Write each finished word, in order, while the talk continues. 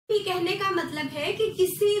कहने का मतलब है कि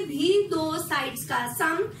किसी भी दो साइड्स का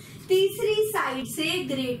सम तीसरी साइड से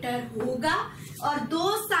ग्रेटर होगा और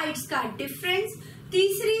दो साइड्स का डिफरेंस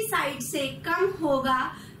तीसरी साइड से कम होगा,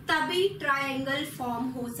 तभी ट्रायंगल फॉर्म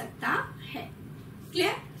हो सकता है।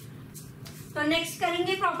 क्लियर? तो नेक्स्ट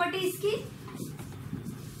करेंगे प्रॉपर्टीज की।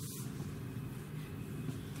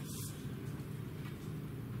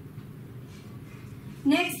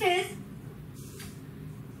 Next is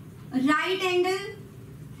right angle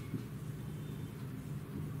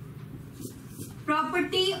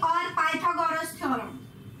property और पाइथागोरस थ्योरम।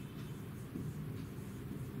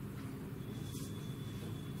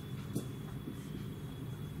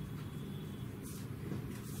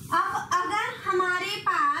 अब अगर हमारे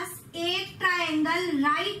पास एक ट्रायंगल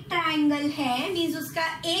राइट ट्रायंगल है, मीन्स उसका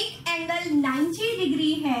एक एंगल 90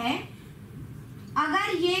 डिग्री है,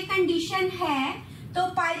 अगर ये कंडीशन है तो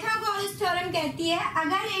पाइथागोरस थ्योरम कहती है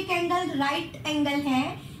अगर एक एंगल राइट एंगल है,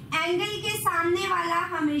 एंगल के सामने वाला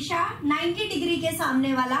हमेशा 90 डिग्री के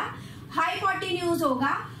सामने वाला हाइपोटेन्यूज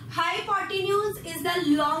होगा। Hypotenuse is the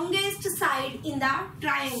longest side in the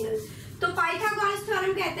triangle. तो पाइथागोरस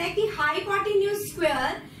थ्योरम कहता है कि hypotenuse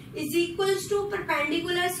square is equals to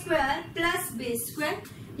perpendicular square plus base square,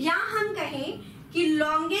 या हम कहें कि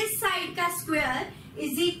लॉन्गेस्ट साइड का square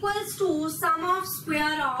is equals to some of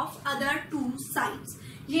square of other two sides.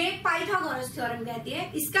 ये पाइथागोरस थ्योरम कहती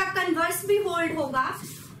है। इसका कन्वर्स भी होल्ड होगा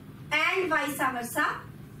एंड वाइसा वर्सा।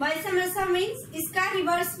 वाइसा वर्सा मीन्स इसका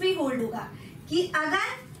रिवर्स भी होल्ड होगा कि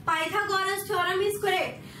अगर पाइथागोरस थ्योरम इज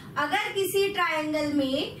करेक्ट, अगर किसी ट्रायंगल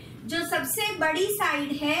में जो सबसे बड़ी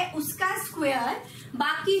साइड है उसका स्क्वायर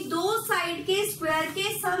बाकी दो साइड के स्क्वायर के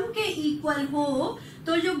सम के इक्वल हो,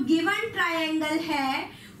 तो जो गिवन ट्रायंगल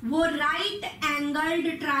है वो राइट एंगल्ड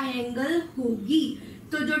ट्रायंगल होगी।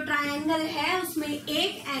 तो जो ट्रायंगल है उसमें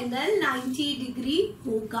एक एंगल 90 डिग्री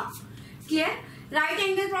होगा। क्लियर? राइट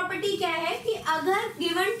एंगल प्रॉपर्टी क्या है कि अगर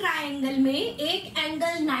गिवन ट्रायंगल में एक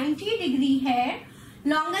एंगल 90 डिग्री है,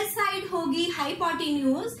 लॉन्गेस्ट साइड होगी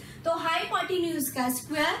हाइपोटेन्यूज, तो हाइपोटेन्यूज का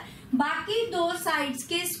स्क्वायर बाकी दो साइड्स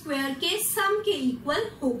के स्क्वायर के सम के इक्वल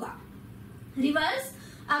होगा। रिवर्स,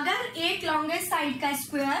 अगर एक लॉन्गेस्ट साइड का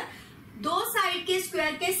स्क्वायर दो साइड के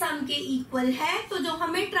स्क्वायर के सम के इक्वल है, तो जो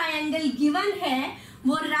हमें ट्रायंगल गिवन है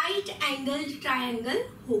वो राइट एंगल ट्रायंगल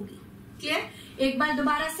होगी। क्लियर? एक बार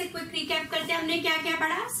दोबारा से क्विक रिकैप करते हैं, हमने क्या क्या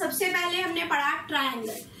पढ़ा। सबसे पहले हमने पढ़ा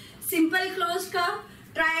triangle, simple close curve.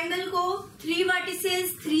 Triangle को 3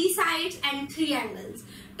 vertices, 3 sides and 3 angles.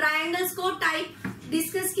 Triangles को टाइप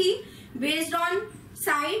डिस्कस की based on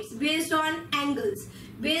sides, based on angles.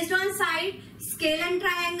 Based on side, scalene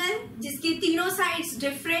triangle जिसकी तीनों sides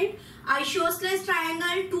different, isosceles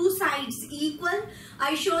triangle 2 sides equal,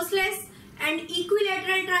 isosceles and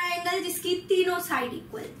equilateral triangle जिसकी तीनों side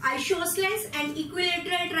equal. Isosceles and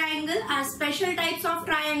equilateral triangle are special types of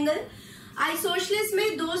triangle. Isosceles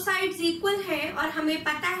में दो sides equal है और हमें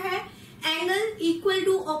पता है angle equal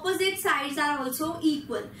to opposite sides are also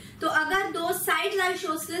equal. तो अगर दो साइड्स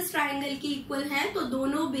आइसोसेलेस ट्रायंगल की इक्वल है तो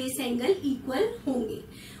दोनों बेस एंगल इक्वल होंगे।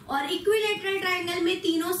 और इक्विलैटरल ट्रायंगल में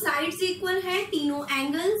तीनों साइड्स इक्वल है, तीनों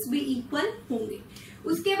एंगल्स भी इक्वल होंगे।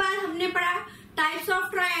 उसके बाद हमने पढ़ा types of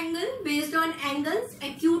triangle based on angles,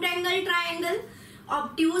 acute angle triangle,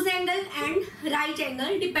 obtuse angle and right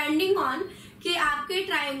angle, depending on कि आपके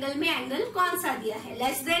ट्रायंगल में एंगल कौन सा दिया है।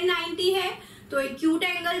 लेस देन 90 है तो एक्यूट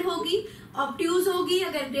एंगल होगी, ऑब्ट्यूज होगी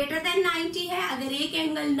अगर ग्रेटर देन 90 है, अगर एक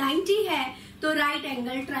एंगल 90 है तो राइट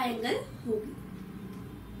एंगल ट्रायंगल होगी।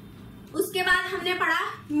 उसके बाद हमने पढ़ा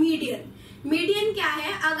मीडियन। मीडियन क्या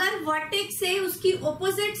है? अगर वर्टेक्स से उसकी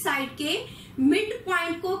ऑपोजिट साइड के मिड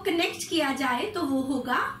पॉइंट को कनेक्ट किया जाए तो वो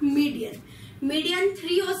होगा मीडियन। मीडियन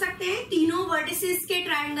 3 हो सकते हैं, तीनों वर्टिसेस के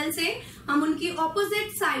ट्रायंगल से हम उनकी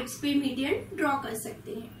ऑपोजिट साइड्स पे मीडियन ड्रॉ कर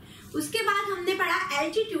सकते हैं। उसके बाद हमने पढ़ा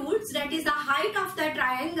altitudes, that is the height of the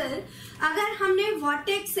triangle. अगर हमने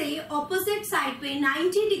वर्टेक्स से ऑपोजिट साइड पे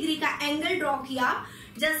 90 डिग्री का एंगल ड्रॉ किया,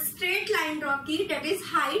 जस्ट स्ट्रेट लाइन ड्रॉ की, दैट इज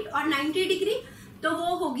हाइट और 90 डिग्री, तो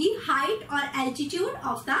वो होगी हाइट और एल्टीट्यूड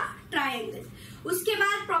ऑफ द ट्रायंगल। उसके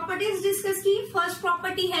बाद प्रॉपर्टीज डिस्कस की। फर्स्ट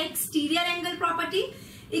प्रॉपर्टी है exterior angle property.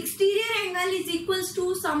 Exterior angle is equals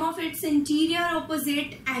to some of its interior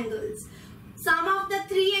opposite angles. Sum of the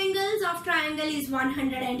 3 angles of triangle is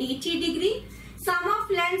 180 degree. Sum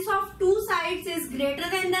of lengths of 2 sides is greater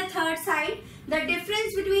than the third side. The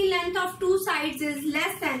difference between length of 2 sides is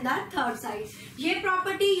less than the third side. ये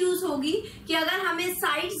property use होगी कि अगर हमें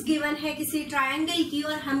sides given है किसी triangle की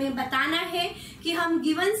और हमें बताना है कि हम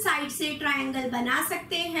गिवन साइड से ट्रायंगल बना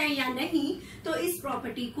सकते हैं या नहीं, तो इस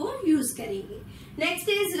प्रॉपर्टी को यूज करेंगे। Next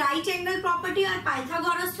is right angle property और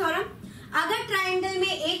पाइथागोरस थ्योरम। अगर ट्राइंगल में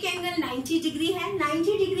एक एंगल 90 डिग्री है,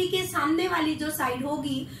 90 डिग्री के सामने वाली जो साइड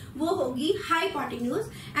होगी वो होगी hypotenuse,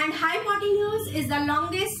 and hypotenuse is the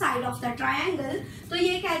longest side of the triangle. तो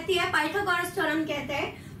ये कहती है, पाइथागोरस थ्योरम कहते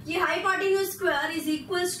हैं कि hypotenuse square is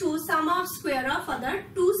equals to some of square of other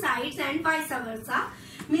two sides and vice versa.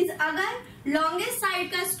 Means अगर लॉन्गेस्ट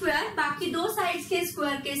साइड का स्क्वायर बाकी दो साइड्स के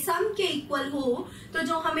स्क्वायर के सम के इक्वल हो तो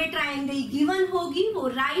जो हमें ट्राइंगल गिवन होगी वो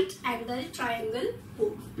राइट एंगल ट्राइंगल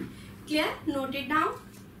होगी। क्लियर? Note it down.